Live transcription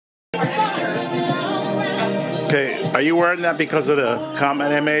Okay, are you wearing that because of the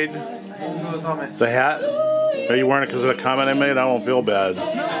comment I made? The hat? Are you wearing it because of the comment I made? I don't feel bad.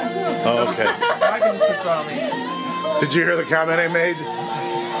 Oh, okay. Did you hear the comment I made?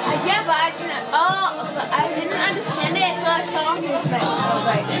 Yeah, but I didn't understand it, so I saw his thing.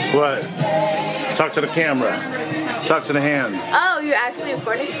 What? Talk to the camera. Talk to the hand. Oh, you're actually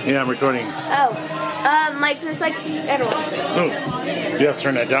recording? Yeah, I'm recording. Oh. Like, there's like, I don't know. You have to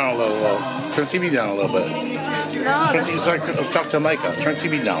turn that down a little. Turn TV down a little bit. No. Talk to Micah. Turn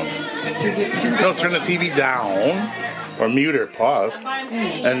TV down. No, turn the TV down. Or mute or pause.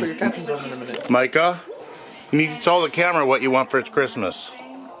 And Micah, you need to tell the camera what you want for Christmas.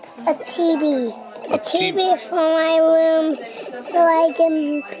 A TV. A TV for my room so I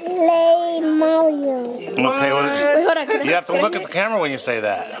can play Mario. Okay, well, you have to look at the camera when you say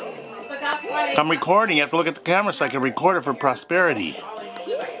that. I'm recording. You have to look at the camera so I can record it for prosperity.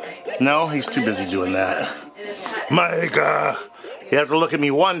 No, he's too busy doing that. Micah, you have to look at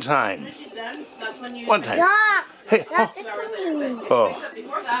me one time. One time. Hey, oh,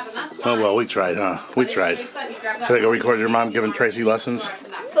 well, we tried, huh? We tried. Should I go record your mom giving Tracy lessons?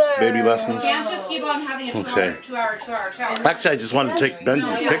 Baby lessons? Okay. Actually, I just wanted to take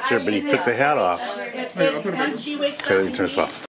Benji's picture, but he took the hat off. Okay, let me turn this off.